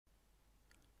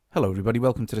Hello everybody,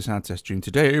 welcome to the sound test stream.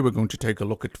 Today we're going to take a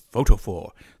look at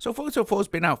PHOTOPHORE. So PHOTOPHORE's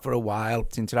been out for a while.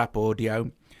 It's interap audio,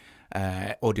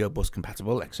 audio bus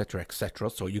compatible, etc, etc,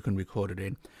 so you can record it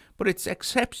in. But it's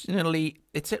it's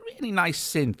a really nice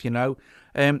synth, you know.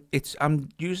 I'm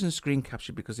using screen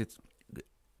capture because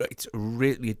it's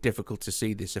really difficult to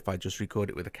see this if I just record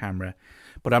it with a camera.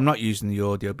 But I'm not using the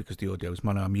audio because the audio is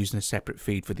mono. I'm using a separate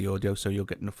feed for the audio, so you're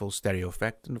getting a full stereo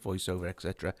effect and the voiceover,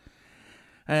 etc.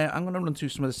 I'm going to run through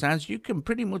some of the sounds. You can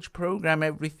pretty much program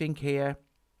everything here,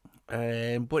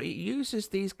 but it uses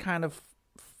these kind of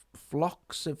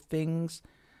flocks of things,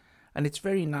 and it's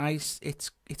very nice.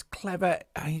 It's clever.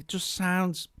 It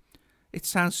sounds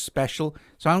special.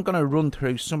 So I'm going to run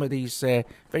through some of these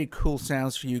very cool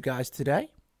sounds for you guys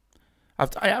today.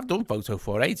 I have done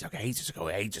PHOTOPHORE ages ago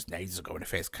when it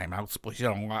first came out, but you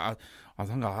know, I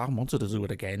think I wanted to do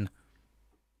it again.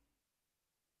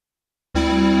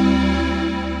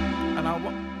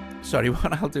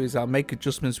 What I'll do is I'll make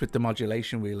adjustments with the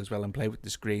modulation wheel as well and play with the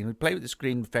screen. We play with the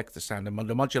screen affects the sound, and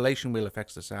the modulation wheel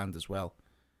affects the sound as well.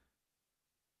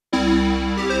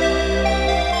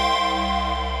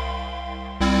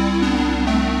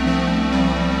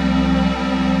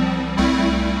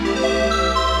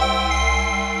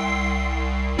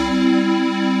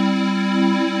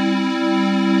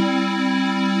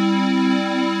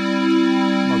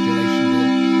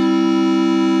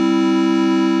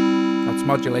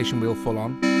 Modulation wheel full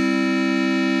on.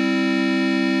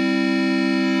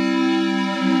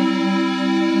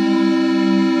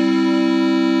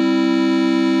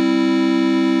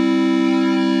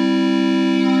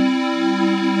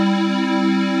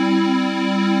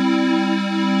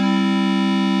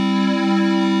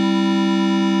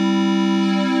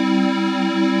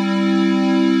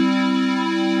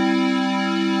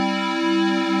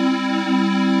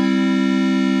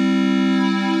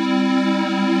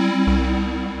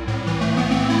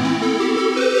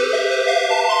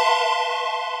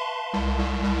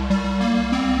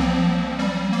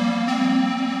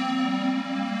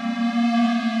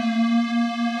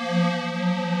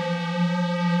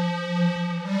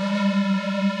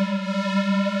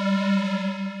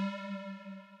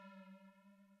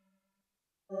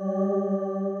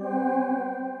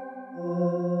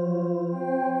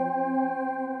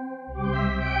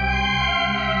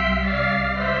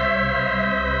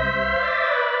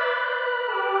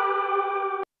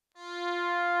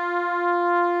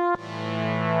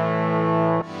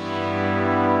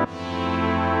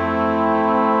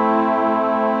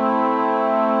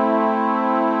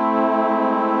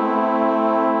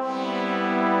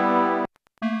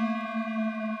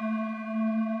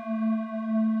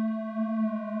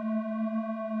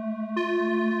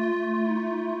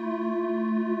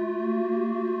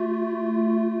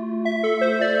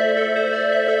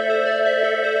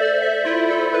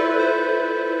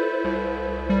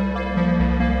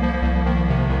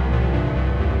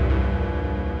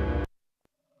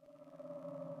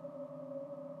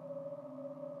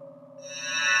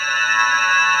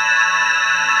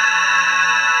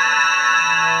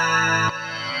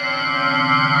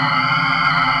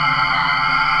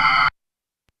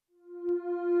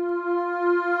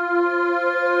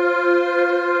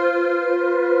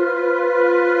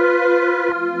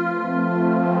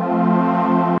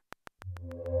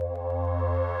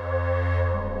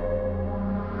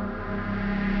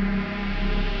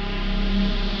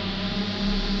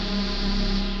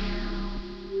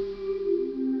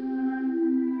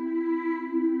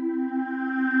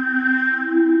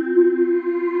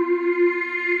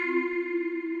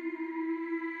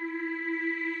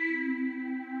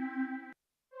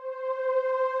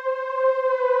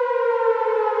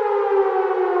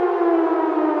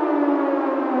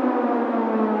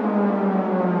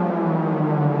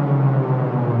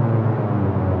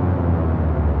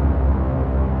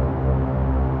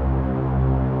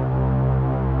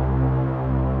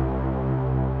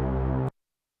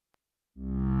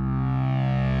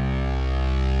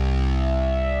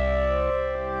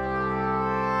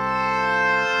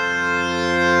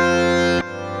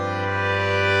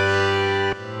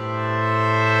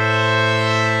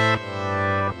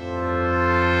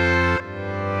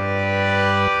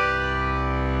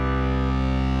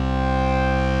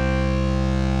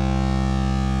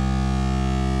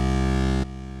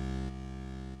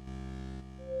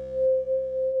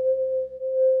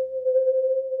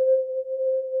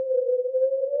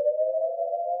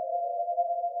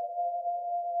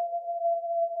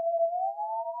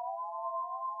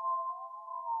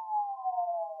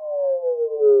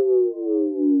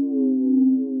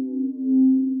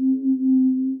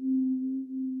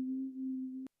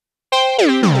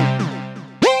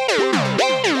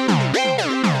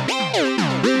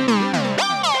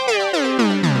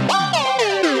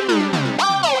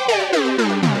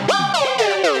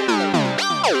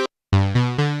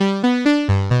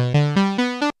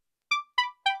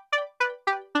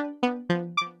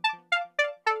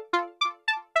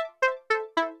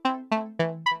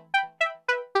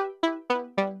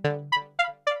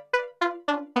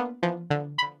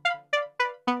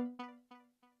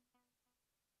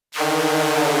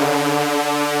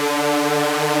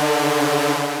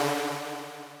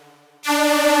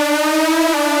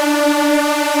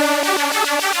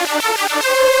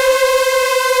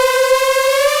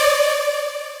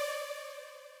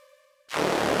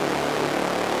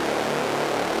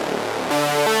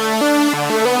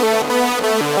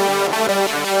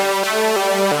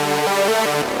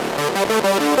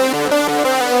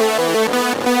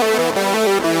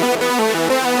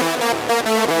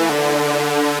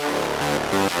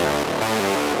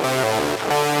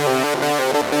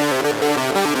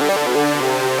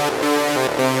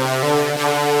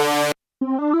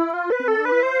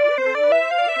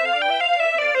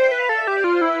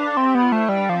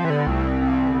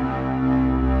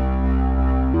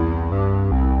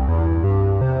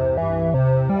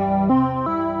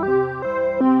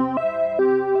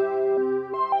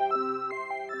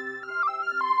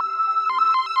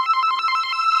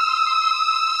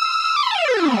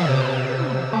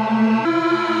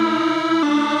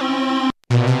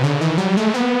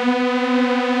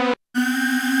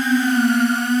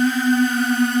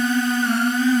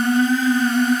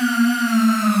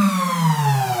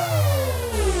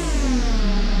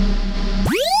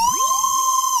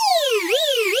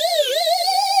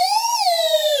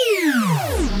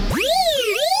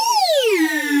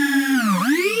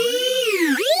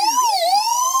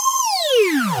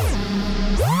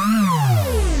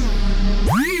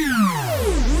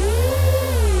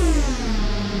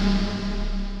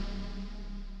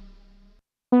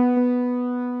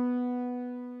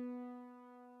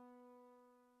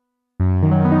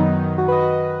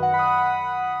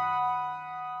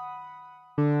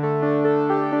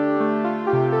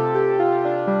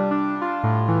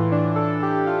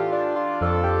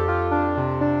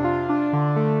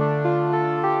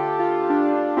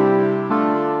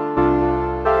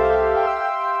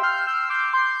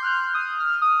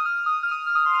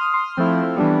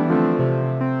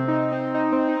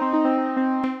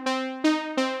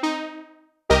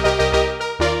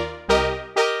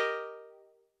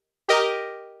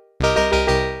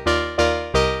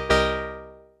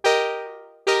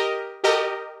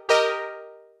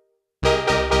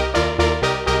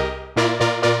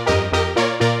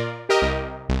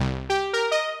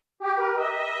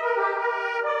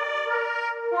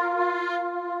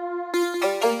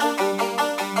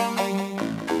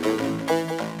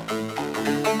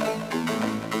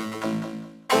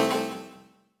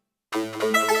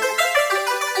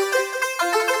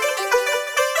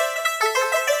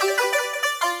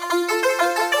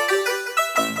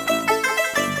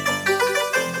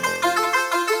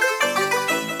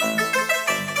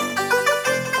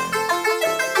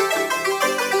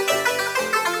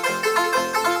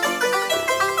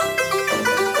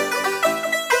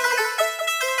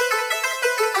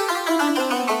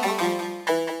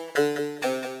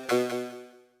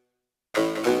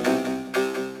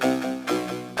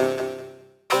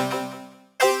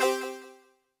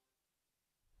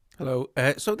 Hello.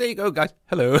 So there you go, guys.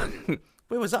 Hello.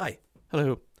 Where was I?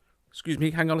 Hello. Excuse me.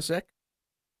 Hang on a sec.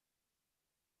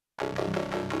 I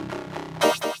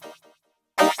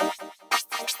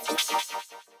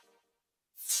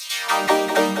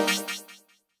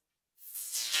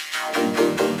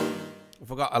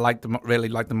forgot I really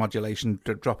like the modulation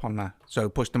to drop on that. So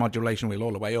push the modulation wheel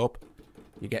all the way up.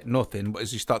 You get nothing, but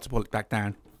as you start to pull it back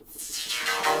down.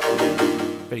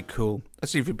 Very cool.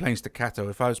 Let's see if you're playing staccato.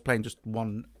 If I was playing just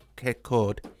one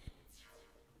chord,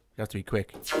 you have to be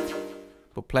quick.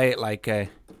 But play it like that.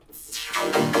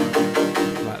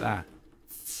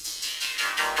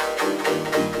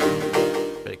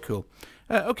 Very cool.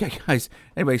 Okay, guys.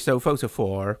 Anyway, so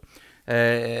PHOTOPHORE.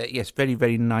 Yes, very,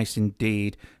 very nice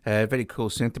indeed. Very cool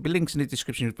synth. There'll be links in the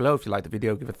description below. If you like the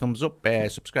video, give a thumbs up.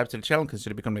 Subscribe to the channel.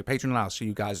 Consider becoming a patron. And I'll see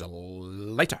you guys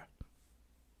later.